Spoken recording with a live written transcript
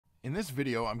In this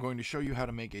video, I'm going to show you how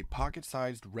to make a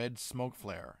pocket-sized red smoke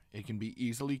flare. It can be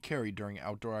easily carried during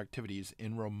outdoor activities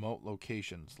in remote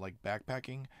locations like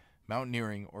backpacking,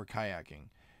 mountaineering, or kayaking.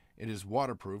 It is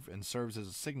waterproof and serves as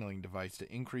a signaling device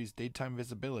to increase daytime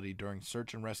visibility during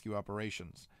search and rescue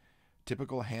operations.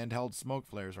 Typical handheld smoke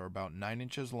flares are about 9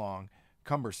 inches long,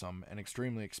 cumbersome, and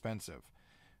extremely expensive.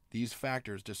 These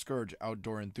factors discourage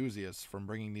outdoor enthusiasts from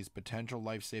bringing these potential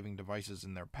life-saving devices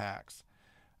in their packs.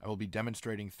 I will be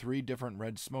demonstrating 3 different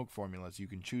red smoke formulas you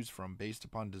can choose from based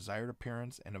upon desired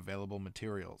appearance and available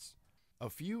materials.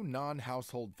 A few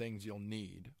non-household things you'll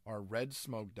need are red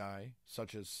smoke dye,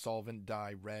 such as Solvent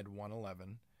Dye Red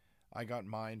 111. I got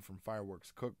mine from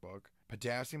Fireworks Cookbook.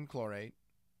 Potassium Chlorate,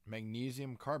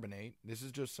 Magnesium Carbonate, this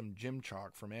is just some gym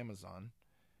chalk from Amazon.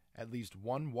 At least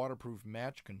 1 waterproof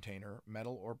match container,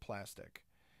 metal or plastic.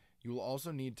 You will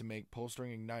also need to make pull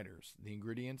string igniters. The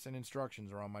ingredients and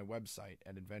instructions are on my website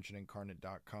at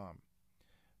inventionincarnate.com.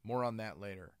 More on that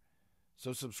later.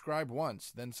 So subscribe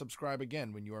once, then subscribe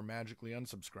again when you are magically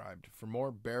unsubscribed for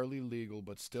more barely legal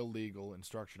but still legal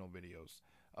instructional videos.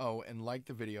 Oh, and like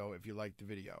the video if you liked the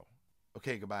video.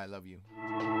 Okay, goodbye, I love you.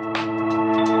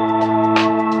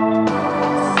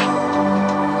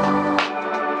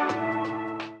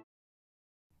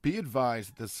 Be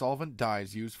advised that the solvent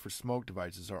dyes used for smoke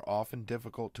devices are often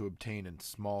difficult to obtain in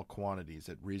small quantities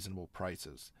at reasonable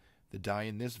prices. The dye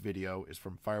in this video is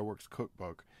from Fireworks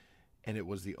Cookbook, and it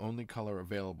was the only color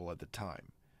available at the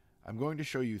time. I'm going to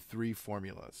show you 3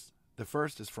 formulas. The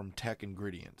first is from Tech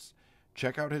Ingredients.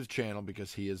 Check out his channel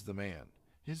because he is the man.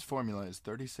 His formula is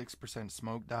 36%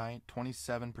 smoke dye,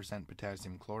 27%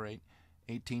 potassium chlorate,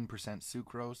 18%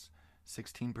 sucrose,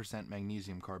 16%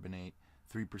 magnesium carbonate,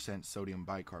 3% sodium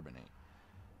bicarbonate.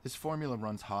 This formula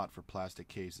runs hot for plastic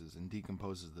cases and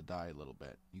decomposes the dye a little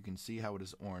bit. You can see how it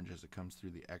is orange as it comes through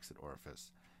the exit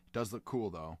orifice. It does look cool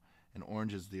though, and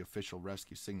orange is the official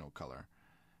rescue signal color.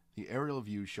 The aerial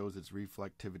view shows its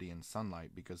reflectivity in sunlight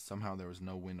because somehow there was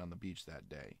no wind on the beach that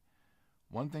day.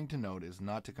 One thing to note is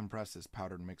not to compress this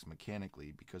powdered mix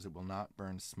mechanically because it will not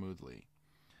burn smoothly.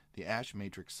 The ash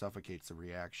matrix suffocates the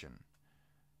reaction.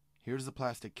 Here's the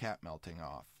plastic cap melting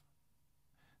off.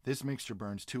 This mixture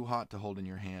burns too hot to hold in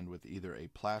your hand with either a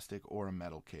plastic or a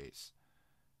metal case.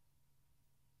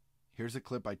 Here's a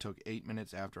clip I took 8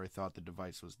 minutes after I thought the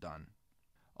device was done.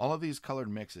 All of these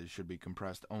colored mixes should be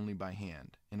compressed only by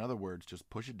hand. In other words, just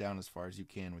push it down as far as you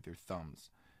can with your thumbs.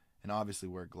 And obviously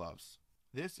wear gloves.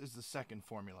 This is the second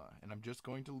formula, and I'm just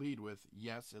going to lead with,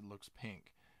 yes, it looks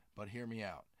pink, but hear me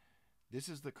out. This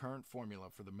is the current formula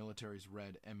for the military's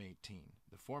red M18.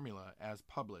 The formula, as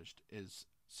published, is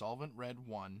Solvent Red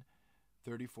 1,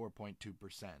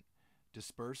 34.2%.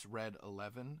 Disperse Red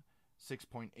 11,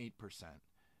 6.8%.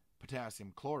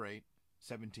 Potassium Chlorate,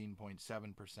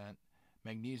 17.7%.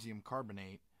 Magnesium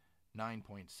Carbonate,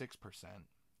 9.6%.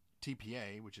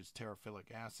 TPA, which is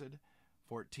Terephthalic Acid,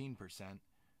 14%.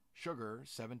 Sugar,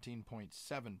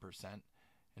 17.7%.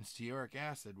 And Stearic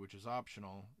Acid, which is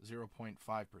optional, 0.5%.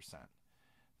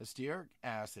 The stearic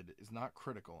acid is not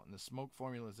critical, and the smoke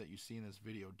formulas that you see in this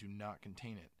video do not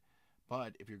contain it.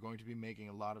 But if you're going to be making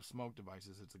a lot of smoke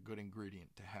devices, it's a good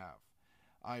ingredient to have.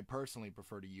 I personally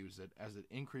prefer to use it as it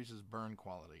increases burn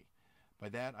quality. By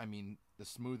that I mean the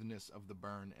smoothness of the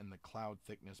burn and the cloud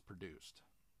thickness produced.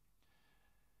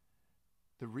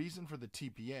 The reason for the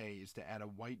TPA is to add a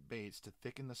white base to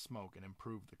thicken the smoke and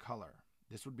improve the color.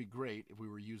 This would be great if we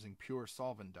were using pure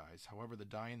solvent dyes, however the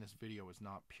dye in this video is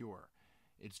not pure.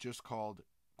 It's just called,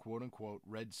 quote-unquote,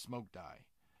 red smoke dye.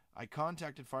 I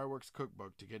contacted Fireworks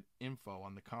Cookbook to get info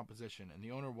on the composition, and the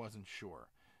owner wasn't sure.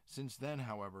 Since then,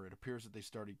 however, it appears that they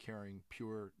started carrying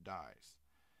pure dyes.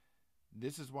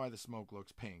 This is why the smoke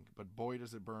looks pink, but boy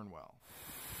does it burn well.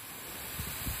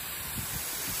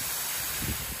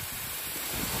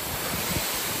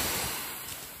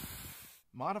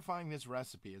 Modifying this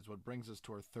recipe is what brings us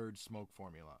to our third smoke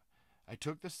formula. I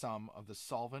took the sum of the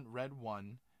Solvent Red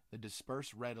 1, the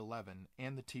Disperse Red 11,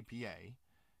 and the TPA.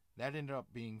 That ended up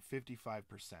being 55%.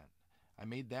 I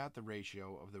made that the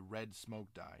ratio of the red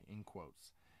smoke dye, in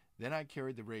quotes. Then I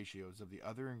carried the ratios of the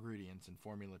other ingredients in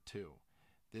Formula 2.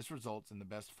 This results in the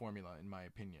best formula in my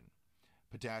opinion.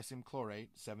 Potassium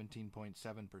Chlorate, 17.7%,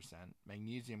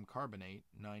 Magnesium Carbonate,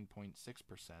 9.6%,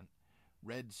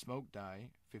 red smoke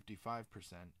dye, 55%,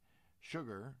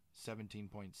 sugar,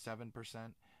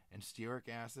 17.7%, and stearic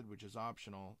acid, which is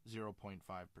optional, 0.5%.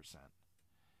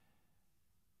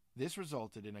 This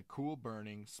resulted in a cool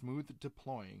burning, smooth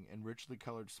deploying, and richly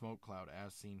colored smoke cloud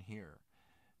as seen here.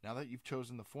 Now that you've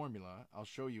chosen the formula, I'll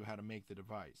show you how to make the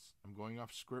device. I'm going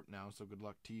off script now, so good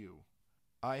luck to you.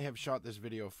 I have shot this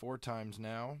video 4 times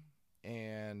now.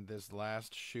 and this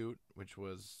last shoot, which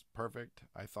was perfect,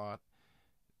 I thought,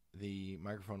 the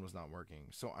microphone was not working.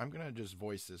 So I'm going to just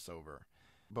voice this over.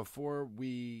 Before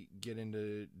we get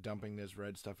into dumping this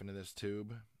red stuff into this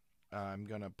tube, I'm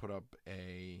going to put up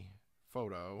a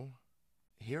photo.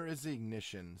 Here is the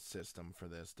ignition system for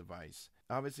this device.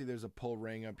 Obviously, there's a pull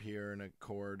ring up here and a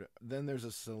cord. Then there's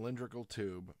a cylindrical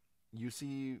tube. You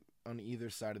see on either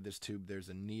side of this tube, there's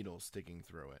a needle sticking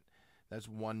through it. That's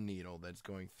one needle that's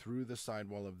going through the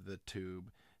sidewall of the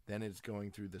tube. Then it's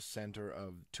going through the center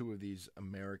of two of these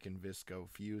American Visco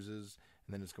fuses,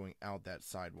 and then it's going out that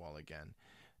sidewall again.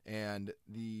 And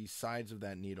the sides of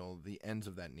that needle, the ends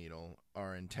of that needle,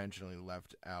 are intentionally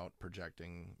left out,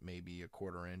 projecting maybe a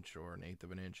 1/4 inch or 1/8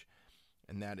 of an inch.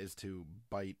 And that is to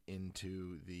bite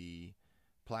into the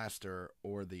plaster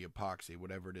or the epoxy,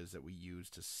 whatever it is that we use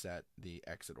to set the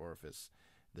exit orifice,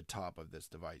 the top of this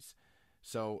device.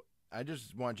 So I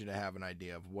just want you to have an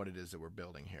idea of what it is that we're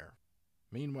building here.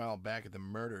 Meanwhile, back at the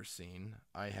murder scene,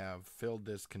 I have filled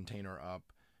this container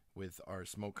up with our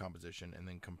smoke composition and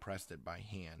then compressed it by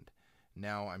hand.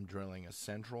 Now I'm drilling a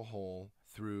central hole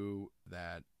through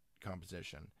that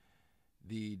composition.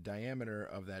 The diameter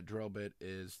of that drill bit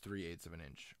is 3/8 of an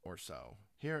inch or so.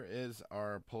 Here is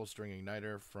our pull string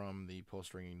igniter from the pull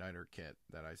string igniter kit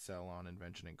that I sell on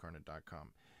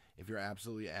inventionincarnate.com. If you're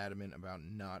absolutely adamant about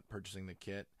not purchasing the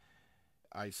kit,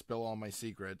 I spill all my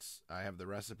secrets. I have the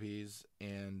recipes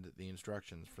and the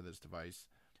instructions for this device.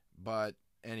 But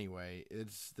anyway,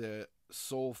 it's the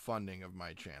sole funding of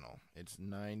my channel. It's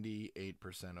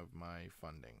 98% of my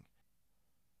funding.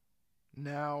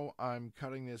 Now I'm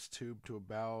cutting this tube to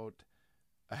about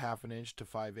 1/2 inch to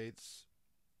 5/8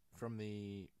 from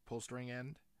the pull string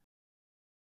end.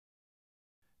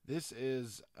 This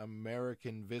is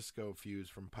American Visco fuse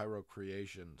from Pyro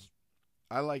Creations.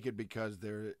 I like it because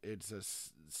it's a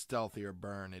stealthier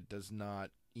burn. It does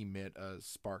not emit a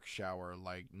spark shower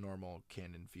like normal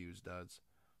Canon fuse does.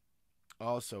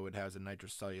 Also, it has a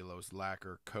nitrocellulose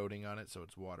lacquer coating on it, so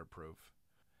it's waterproof.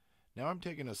 Now I'm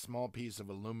taking a small piece of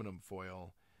aluminum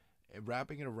foil,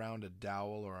 wrapping it around a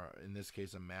dowel, or in this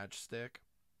case a matchstick,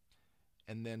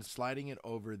 and then sliding it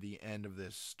over the end of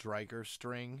this striker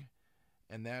string,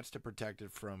 and that's to protect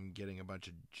it from getting a bunch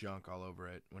of junk all over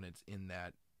it when it's in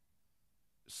that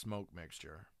smoke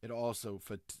mixture. It also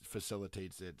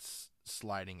facilitates its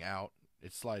sliding out.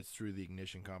 It slides through the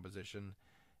ignition composition,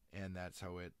 and that's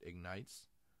how it ignites.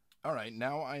 Alright,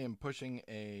 now I am pushing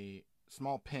a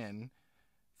small pin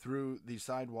through the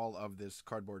sidewall of this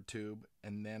cardboard tube,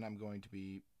 and then I'm going to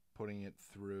be putting it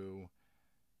through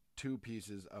 2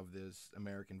 pieces of this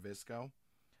American Visco.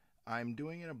 I'm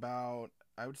doing it about,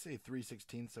 I would say,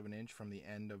 3/16 of an inch from the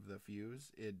end of the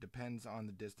fuse. It depends on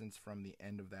the distance from the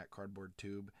end of that cardboard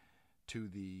tube to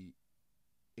the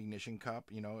ignition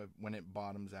cup, you know, when it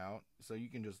bottoms out. So you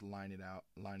can just line it up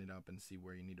and see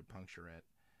where you need to puncture it.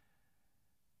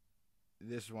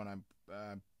 This one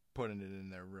I'm putting it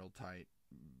in there real tight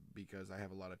because I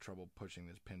have a lot of trouble pushing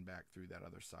this pin back through that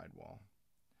other sidewall.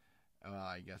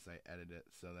 I guess I edited it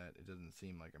so that it doesn't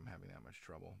seem like I'm having that much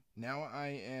trouble. Now I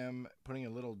am putting a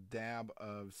little dab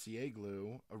of CA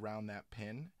glue around that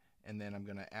pin, and then I'm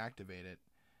going to activate it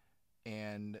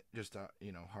and just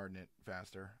harden it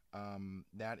faster.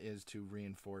 That is to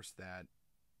reinforce that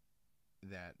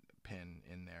pin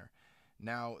in there.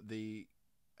 Now the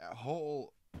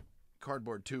whole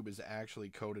cardboard tube is actually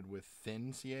coated with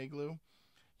thin CA glue.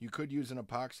 You could use an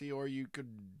epoxy, or you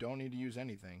don't need to use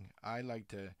anything. I like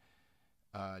to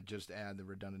just add the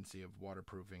redundancy of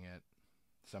waterproofing it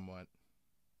somewhat.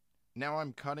 Now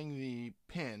I'm cutting the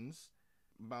pins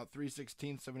about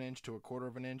 3/16 of an inch to 1/4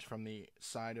 of an inch from the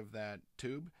side of that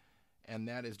tube, and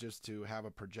that is just to have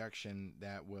a projection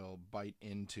that will bite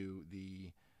into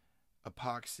the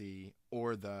epoxy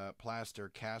or the plaster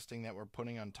casting that we're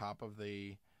putting on top of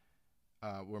the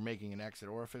we're making an exit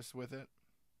orifice with it.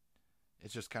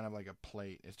 It's just kind of like a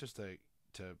plate. It's just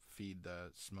to feed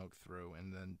the smoke through,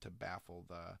 and then to baffle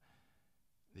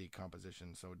the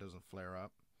composition so it doesn't flare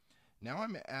up. Now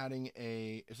I'm adding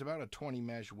it's about a 20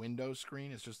 mesh window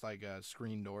screen. It's just like a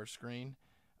screen door screen.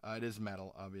 It is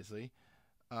metal, obviously.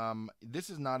 This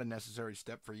is not a necessary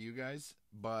step for you guys,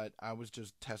 but I was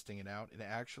just testing it out. It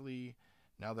actually,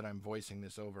 now that I'm voicing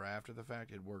this over after the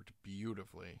fact, it worked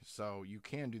beautifully. So you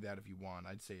can do that if you want.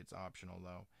 I'd say it's optional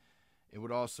though. It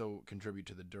would also contribute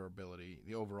to the durability,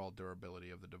 the overall durability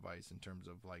of the device in terms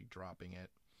of like dropping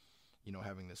it,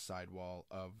 having the sidewall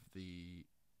of the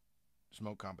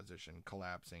smoke composition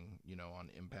collapsing, on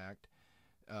impact.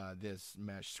 This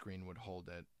mesh screen would hold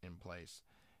it in place.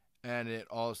 And it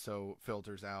also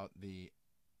filters out the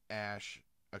ash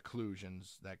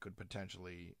occlusions that could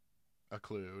potentially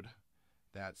occlude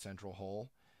that central hole.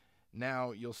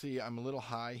 Now you'll see I'm a little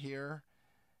high here.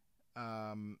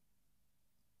 What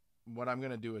I'm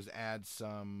going to do is add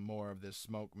some more of this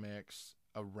smoke mix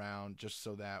around, just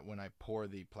so that when I pour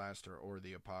the plaster or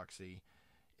the epoxy,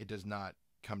 it does not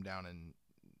come down and,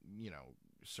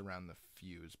 surround the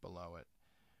fuse below it.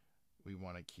 We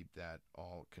want to keep that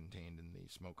all contained in the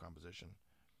smoke composition,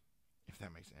 if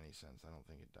that makes any sense. I don't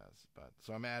think it does.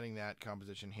 So I'm adding that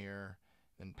composition here,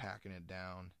 then packing it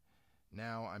down.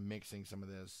 Now I'm mixing some of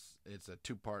this. It's a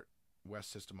 2-part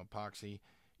West System epoxy.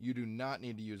 You do not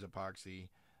need to use epoxy.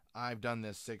 I've done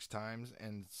this 6 times,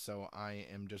 and so I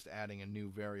am just adding a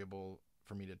new variable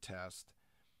for me to test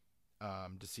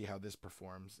to see how this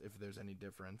performs, if there's any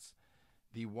difference.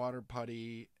 The water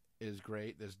putty is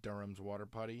great, this Durham's water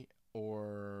putty,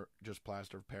 or just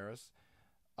plaster of Paris.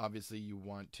 Obviously, you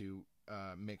want to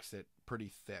mix it pretty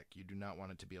thick. You do not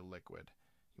want it to be a liquid.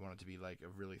 You want it to be like a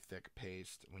really thick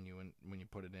paste when you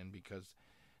put it in, because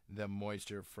the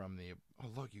moisture from the... Oh,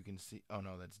 look, you can see... Oh,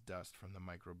 no, that's dust from the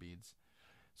microbeads.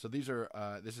 So these are...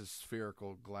 this is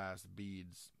spherical glass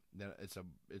beads. It's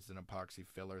an epoxy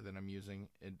filler that I'm using.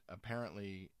 It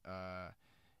apparently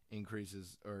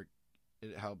increases, or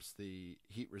it helps the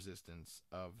heat resistance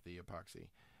of the epoxy.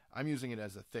 I'm using it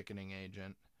as a thickening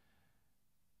agent.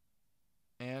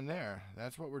 And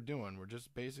that's what we're doing. We're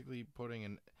just basically putting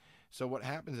in... So what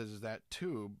happens is that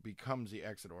tube becomes the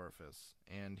exit orifice.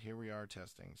 And here we are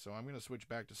testing. So I'm going to switch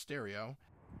back to stereo.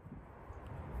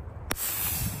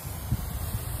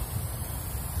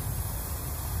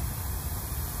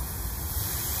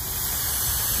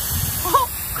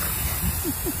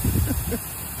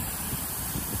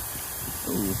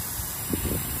 Ooh.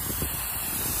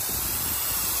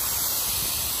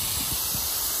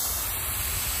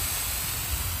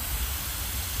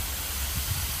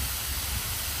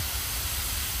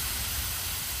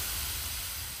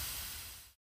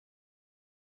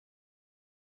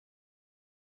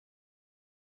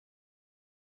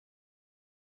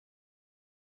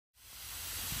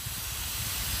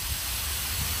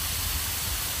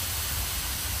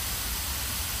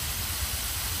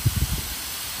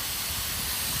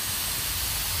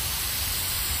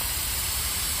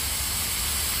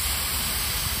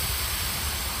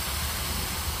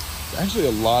 Actually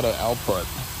a lot of output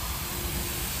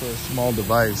for a small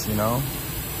device,